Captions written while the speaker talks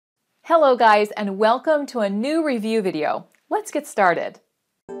Hello guys, and welcome to a new review video. Let's get started.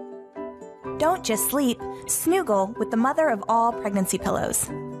 Don't just sleep, Snoogle with the mother of all pregnancy pillows.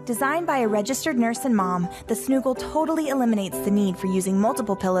 Designed by a registered nurse and mom, the Snoogle totally eliminates the need for using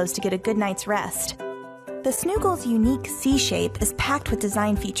multiple pillows to get a good night's rest. The Snoogle's unique C shape is packed with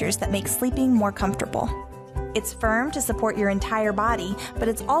design features that make sleeping more comfortable. It's firm to support your entire body, but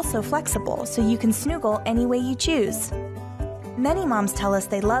it's also flexible so you can snoogle any way you choose. Many moms tell us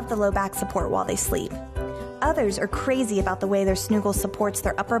they love the low back support while they sleep. Others are crazy about the way their Snoogle supports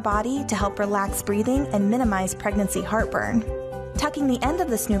their upper body to help relax breathing and minimize pregnancy heartburn. Tucking the end of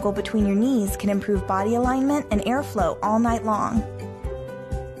the Snoogle between your knees can improve body alignment and airflow all night long.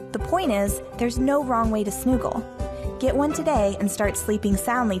 The point is, there's no wrong way to snoogle. Get one today and start sleeping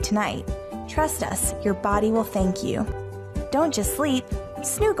soundly tonight. Trust us, your body will thank you. Don't just sleep,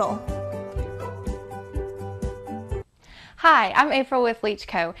 snoogle. Hi, I'm April with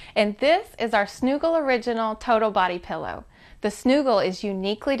Leachco, and this is our Snoogle Original Total Body Pillow. The Snoogle is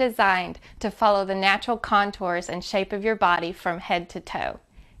uniquely designed to follow the natural contours and shape of your body from head to toe.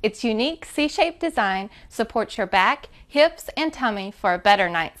 Its unique C-shaped design supports your back, hips, and tummy for a better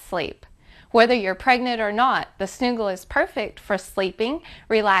night's sleep. Whether you're pregnant or not, the Snoogle is perfect for sleeping,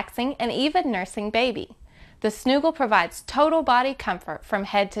 relaxing, and even nursing baby. The Snoogle provides total body comfort from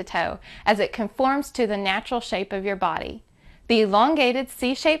head to toe as it conforms to the natural shape of your body. The elongated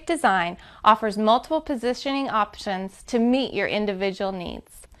C-shaped design offers multiple positioning options to meet your individual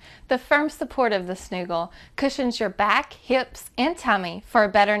needs. The firm support of the Snoogle cushions your back, hips, and tummy for a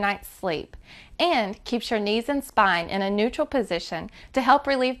better night's sleep and keeps your knees and spine in a neutral position to help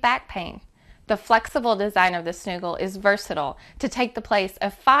relieve back pain. The flexible design of the Snoogle is versatile to take the place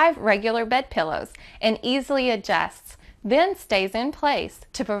of 5 regular bed pillows and easily adjusts, then stays in place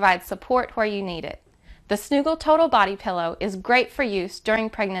to provide support where you need it. The Snoogle Total Body Pillow is great for use during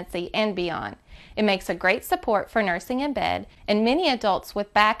pregnancy and beyond. It makes a great support for nursing in bed, and many adults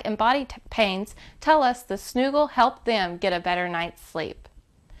with back and body pains tell us the Snoogle helped them get a better night's sleep.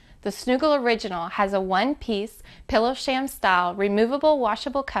 The Snoogle Original has a one-piece, pillow sham style, removable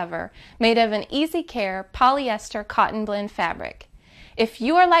washable cover made of an easy care polyester cotton blend fabric. If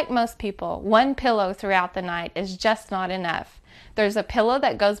you are like most people, one pillow throughout the night is just not enough. There's a pillow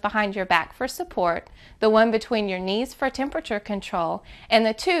that goes behind your back for support, the one between your knees for temperature control, and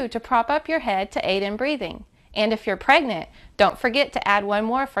the 2 to prop up your head to aid in breathing. And if you're pregnant, don't forget to add one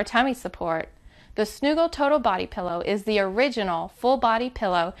more for tummy support. The Snoogle Total Body Pillow is the original full body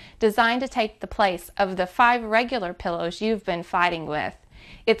pillow designed to take the place of the 5 regular pillows you've been fighting with.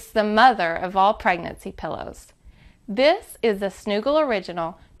 It's the mother of all pregnancy pillows. This is the Snoogle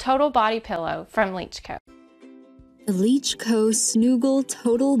Original Total Body Pillow from Leachco. The Leachco Snoogle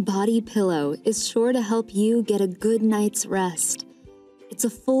Total Body Pillow is sure to help you get a good night's rest. It's a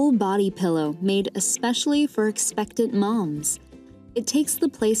full body pillow made especially for expectant moms. It takes the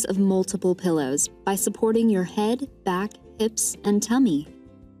place of multiple pillows by supporting your head, back, hips, and tummy.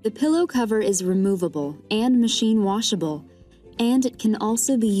 The pillow cover is removable and machine washable, and it can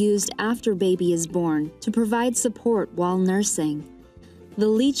also be used after baby is born to provide support while nursing. The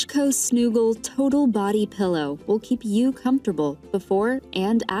Leachco Snoogle Total Body Pillow will keep you comfortable before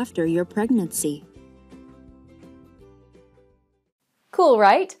and after your pregnancy. Cool,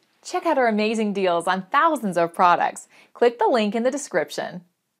 right? Check out our amazing deals on thousands of products. Click the link in the description.